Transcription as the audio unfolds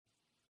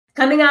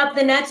Coming up,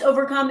 the Nets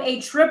overcome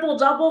a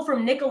triple-double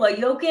from Nikola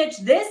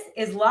Jokic. This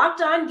is Locked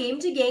On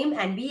Game to Game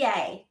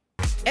NBA.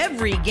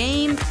 Every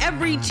game,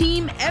 every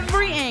team,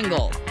 every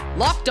angle.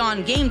 Locked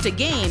On Game to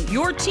Game,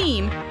 your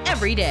team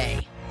every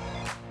day.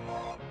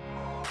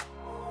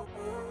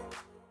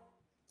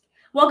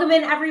 Welcome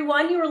in,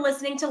 everyone. You are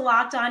listening to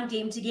Locked On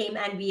Game to Game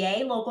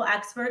NBA. Local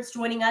experts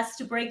joining us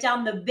to break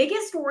down the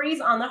biggest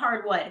stories on the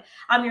hardwood.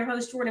 I'm your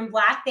host, Jordan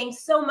Black.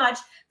 Thanks so much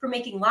for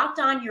making Locked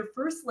On your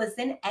first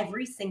listen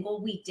every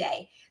single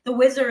weekday. The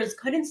Wizards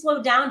couldn't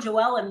slow down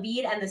Joel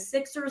Embiid and the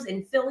Sixers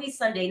in Philly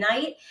Sunday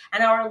night,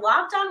 and our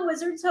Locked On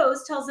Wizards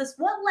host tells us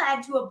what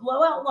led to a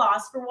blowout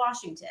loss for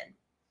Washington.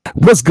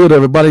 What's good,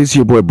 everybody? It's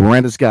your boy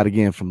Brandon Scott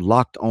again from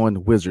Locked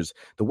On Wizards.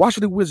 The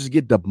Washington Wizards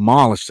get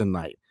demolished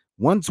tonight.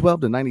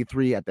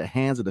 112-93 at the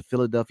hands of the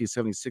Philadelphia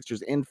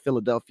 76ers in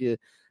Philadelphia,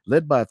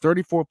 led by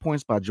 34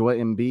 points by Joel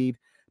Embiid.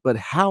 But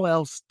how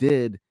else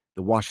did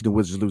the Washington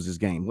Wizards lose this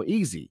game? Well,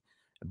 easy.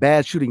 A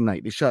bad shooting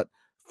night. They shot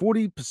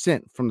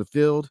 40% from the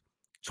field,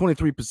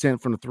 23%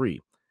 from the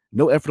three.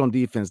 No effort on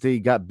defense. They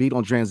got beat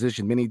on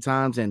transition many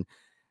times, and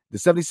the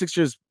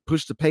 76ers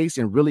pushed the pace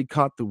and really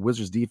caught the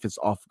Wizards defense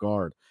off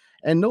guard.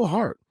 And no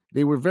heart.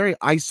 They were very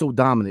ISO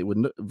dominant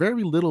with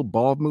very little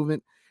ball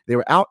movement. They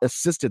were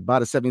out-assisted by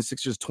the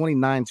 76ers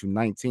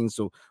 29-19,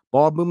 so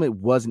ball movement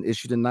was an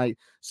issue tonight.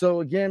 So,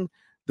 again,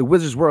 the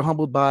Wizards were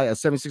humbled by a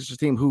 76ers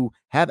team who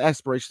have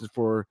aspirations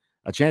for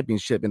a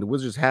championship, and the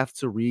Wizards have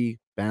to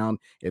rebound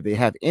if they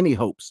have any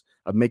hopes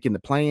of making the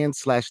play-in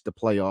 / the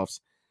playoffs.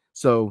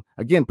 So,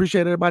 again,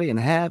 appreciate everybody, and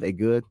have a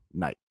good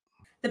night.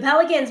 The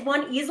Pelicans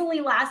won easily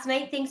last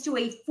night thanks to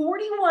a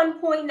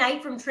 41-point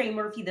night from Trey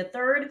Murphy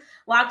III.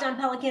 Locked On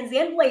Pelicans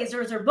and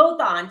Blazers are both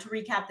on to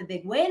recap the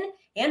big win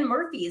and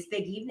Murphy's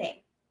big evening.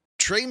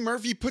 Trey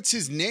Murphy puts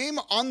his name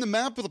on the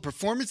map with a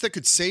performance that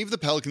could save the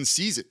Pelicans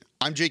season.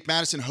 I'm Jake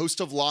Madison, host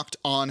of Locked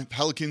On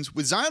Pelicans.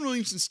 With Zion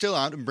Williamson still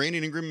out and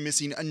Brandon Ingram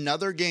missing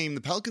another game,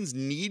 the Pelicans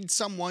need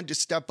someone to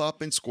step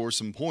up and score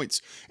some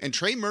points. And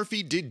Trey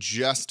Murphy did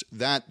just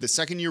that. The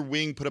second-year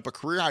wing put up a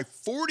career-high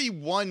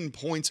 41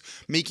 points,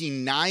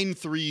 making 9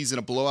 threes in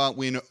a blowout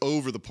win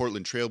over the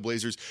Portland Trail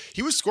Blazers.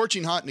 He was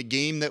scorching hot in a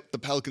game that the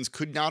Pelicans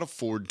could not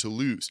afford to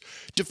lose.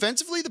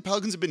 Defensively, the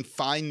Pelicans have been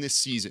fine this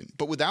season,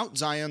 but without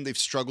Zion, they've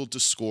struggled to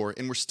score,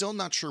 and we're still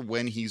not sure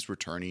when he's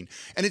returning.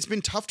 And it's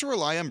been tough to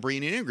rely on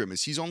Brandon Ingram,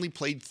 as he's only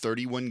played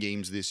 31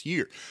 games this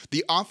year.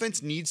 The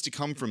offense needs to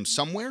come from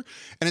somewhere,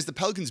 and as the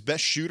Pelicans'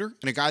 best shooter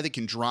and a guy that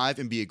can drive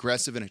and be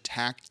aggressive and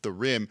attack the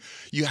rim,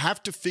 you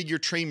have to figure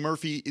Trey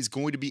Murphy is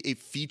going to be a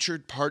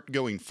featured part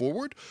going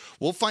forward.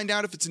 We'll find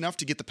out if it's enough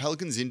to get the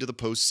Pelicans into the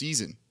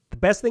postseason. The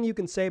best thing you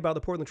can say about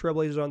the Portland Trail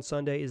Blazers on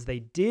Sunday is they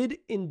did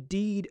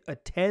indeed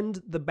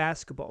attend the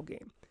basketball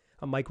game.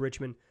 I'm Mike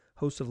Richman,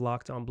 host of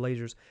Locked On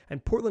Blazers,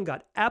 and Portland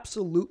got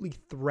absolutely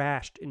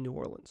thrashed in New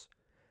Orleans.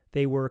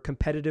 They were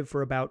competitive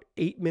for about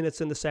 8 minutes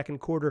in the second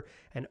quarter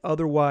and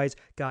otherwise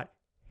got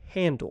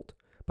handled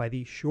by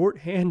the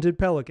short-handed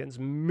Pelicans,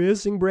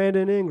 missing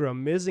Brandon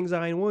Ingram, missing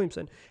Zion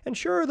Williamson. And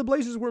sure, the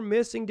Blazers were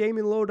missing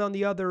Damian Lillard on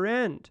the other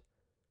end.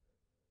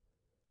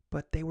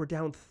 But they were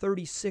down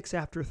 36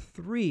 after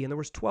 3, and there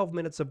was 12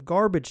 minutes of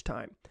garbage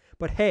time.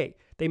 But hey,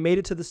 they made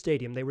it to the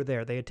stadium. They were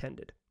there. They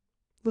attended.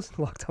 Listen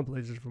to Locked On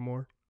Blazers for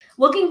more.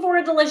 Looking for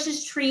a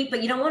delicious treat,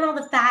 but you don't want all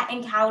the fat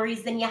and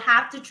calories, then you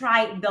have to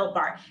try Built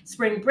Bar.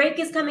 Spring break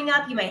is coming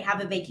up. You might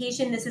have a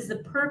vacation. This is the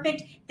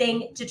perfect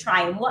thing to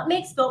try. And what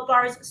makes Built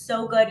Bars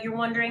so good, you're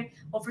wondering?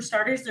 Well, for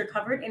starters, they're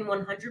covered in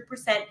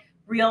 100%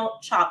 real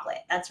chocolate.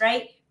 That's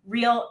right,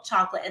 real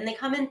chocolate. And they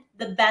come in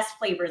the best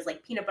flavors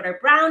like peanut butter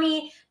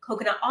brownie,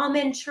 coconut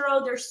almond,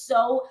 churro. They're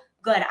so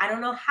good. I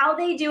don't know how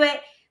they do it,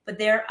 but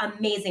they're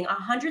amazing.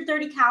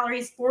 130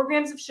 calories, 4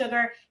 grams of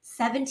sugar,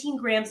 17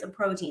 grams of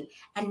protein.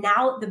 And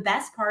now the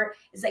best part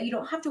is that you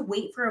don't have to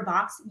wait for a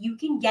box. You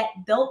can get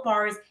Built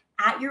Bars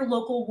at your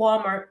local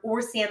Walmart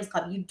or Sam's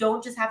Club. You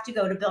don't just have to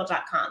go to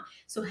Built.com.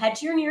 So head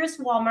to your nearest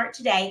Walmart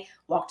today,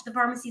 walk to the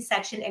pharmacy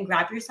section, and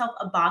grab yourself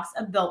a box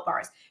of Built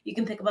Bars. You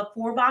can pick up a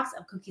 4-box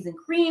of cookies and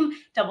cream,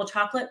 double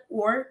chocolate,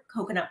 or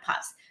coconut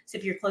puffs. So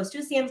if you're close to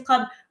a Sam's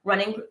Club,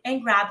 run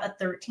and grab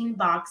a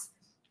 13-box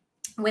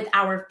with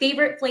our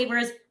favorite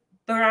flavors,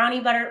 brownie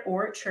butter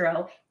or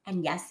churro.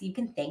 And yes, you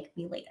can thank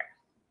me later.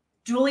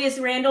 Julius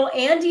Randle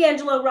and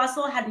D'Angelo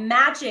Russell had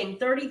matching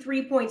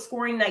 33-point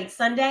scoring night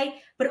Sunday,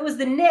 but it was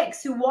the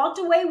Knicks who walked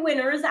away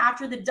winners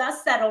after the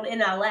dust settled in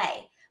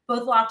LA.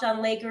 Both Locked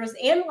On Lakers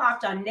and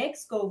Locked On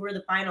Knicks go over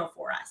the final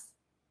for us.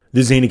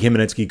 This is Andy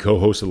Kamenetsky,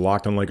 co-host of the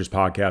Locked On Lakers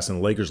podcast, and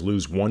the Lakers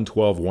lose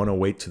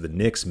 112-108 to the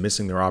Knicks,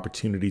 missing their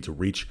opportunity to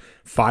reach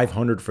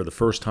 500 for the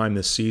first time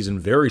this season.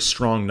 Very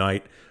strong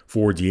night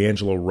for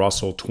D'Angelo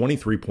Russell,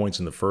 23 points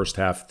in the first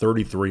half,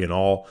 33 in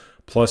all,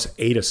 plus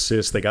 8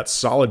 assists. They got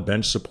solid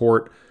bench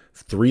support,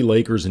 3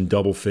 Lakers in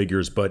double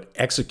figures, but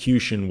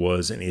execution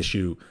was an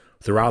issue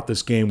throughout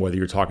this game, whether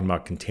you're talking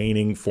about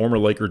containing former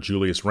Laker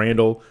Julius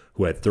Randle,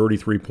 who had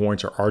 33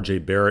 points, or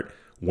RJ Barrett,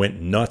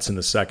 went nuts in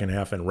the second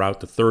half en route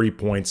to 30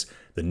 points.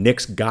 The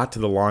Knicks got to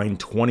the line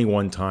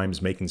 21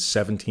 times, making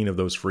 17 of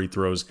those free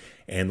throws,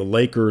 and the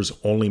Lakers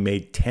only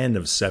made 10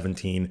 of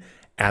 17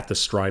 at the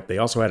stripe. They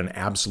also had an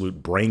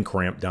absolute brain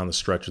cramp down the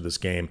stretch of this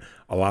game,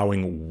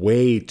 allowing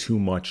way too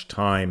much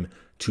time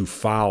to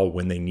foul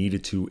when they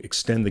needed to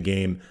extend the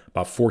game.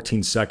 About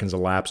 14 seconds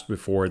elapsed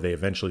before they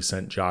eventually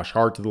sent Josh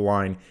Hart to the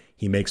line.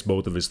 He makes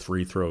both of his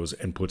free throws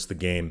and puts the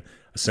game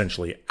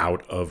essentially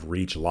out of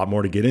reach. A lot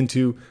more to get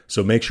into,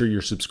 so make sure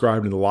you're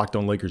subscribed to the Locked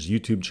On Lakers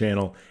YouTube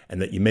channel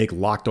and that you make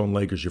Locked On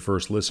Lakers your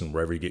first listen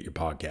wherever you get your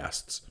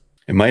podcasts.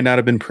 It might not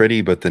have been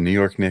pretty, but the New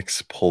York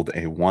Knicks pulled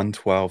a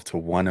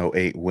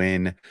 112-108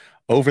 win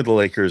over the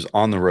Lakers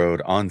on the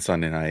road on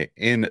Sunday night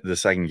in the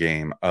second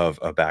game of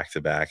a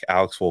back-to-back.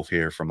 Alex Wolf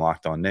here from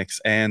Locked On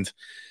Knicks. And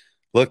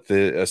look,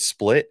 a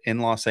split in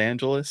Los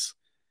Angeles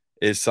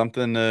is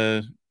something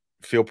to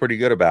feel pretty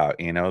good about.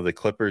 You know, the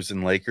Clippers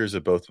and Lakers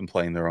have both been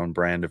playing their own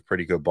brand of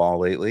pretty good ball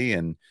lately,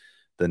 and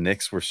the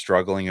Knicks were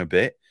struggling a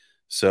bit.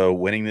 So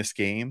winning this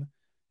game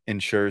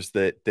ensures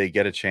that they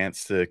get a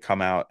chance to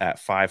come out at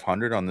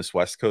 500 on this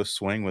West Coast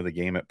swing with a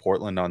game at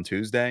Portland on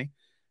Tuesday.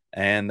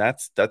 And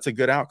that's a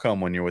good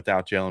outcome when you're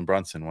without Jalen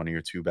Brunson, one of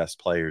your two best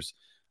players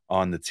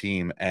on the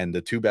team. And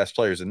the two best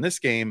players in this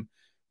game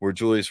were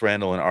Julius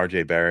Randle and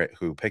RJ Barrett,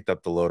 who picked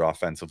up the load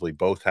offensively.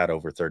 Both had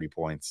over 30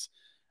 points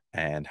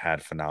and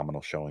had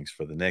phenomenal showings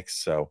for the Knicks.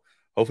 So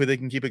hopefully they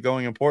can keep it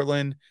going in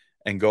Portland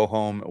and go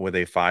home with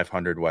a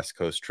 500 West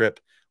Coast trip.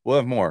 We'll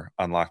have more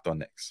on Locked On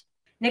Knicks.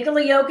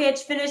 Nikola Jokic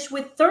finished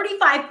with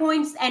 35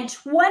 points and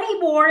 20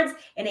 boards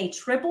in a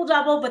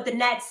triple-double, but the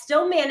Nets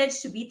still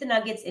managed to beat the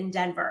Nuggets in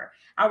Denver.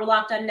 Our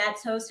Locked On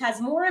Nets host has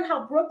more on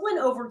how Brooklyn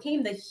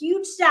overcame the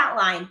huge stat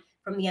line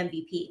from the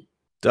MVP.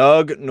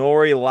 Doug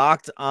Norrie,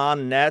 Locked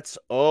On Nets.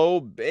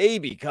 Oh,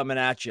 baby, coming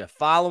at you.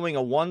 Following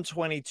a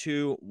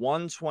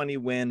 122-120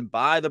 win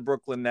by the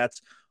Brooklyn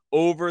Nets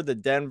over the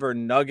Denver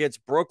Nuggets,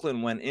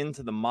 Brooklyn went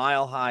into the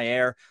Mile High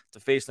Air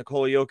to face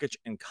Nikola Jokic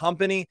and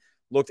company.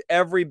 Looked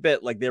every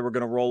bit like they were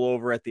going to roll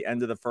over at the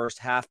end of the first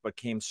half, but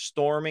came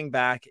storming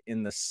back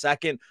in the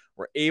second.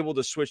 Were able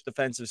to switch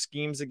defensive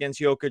schemes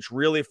against Jokic,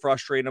 really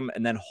frustrate him,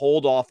 and then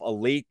hold off a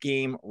late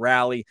game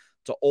rally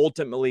to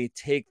ultimately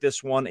take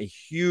this one. A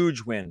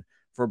huge win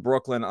for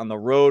Brooklyn on the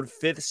road.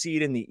 5th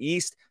seed in the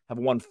East, have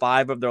won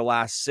 5 of their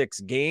last 6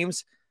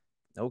 games.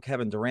 No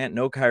Kevin Durant,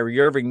 no Kyrie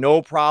Irving,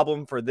 no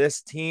problem for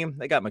this team.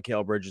 They got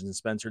Mikal Bridges and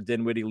Spencer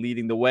Dinwiddie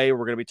leading the way. We're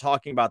going to be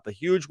talking about the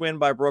huge win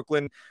by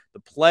Brooklyn, the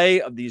play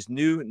of these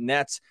new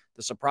Nets,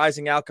 the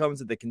surprising outcomes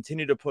that they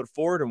continue to put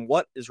forward, and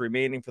what is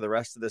remaining for the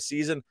rest of the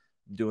season.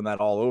 I'm doing that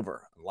all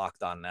over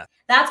Locked On Nets.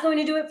 That's going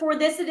to do it for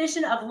this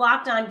edition of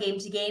Locked On Game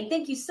to Game.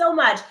 Thank you so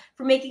much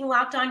for making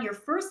Locked On your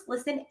first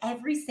listen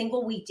every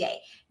single weekday.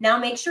 Now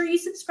make sure you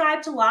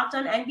subscribe to Locked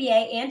On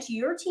NBA and to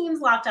your team's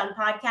Locked On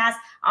podcast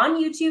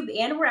on YouTube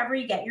and wherever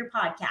you get your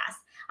podcasts.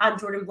 I'm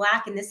Jordan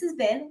Black, and this has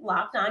been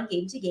Locked On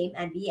Game to Game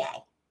NBA.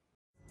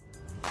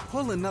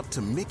 Pulling up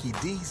to Mickey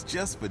D's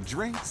just for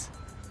drinks?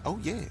 Oh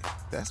yeah,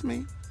 that's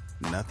me.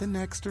 Nothing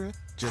extra,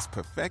 just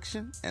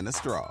perfection and a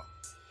straw.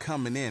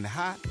 Coming in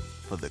hot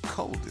for the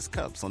coldest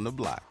cups on the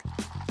block.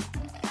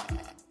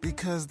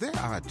 Because there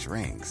are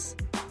drinks.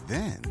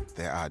 Then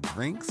there are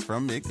drinks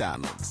from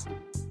McDonald's.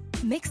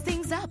 Mix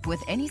things up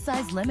with any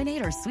size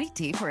lemonade or sweet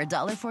tea for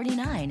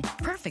 $1.49.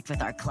 Perfect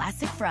with our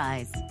classic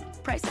fries.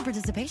 Price and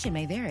participation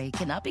may vary.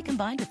 Cannot be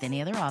combined with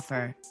any other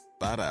offer.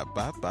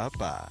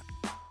 Ba-da-ba-ba-ba.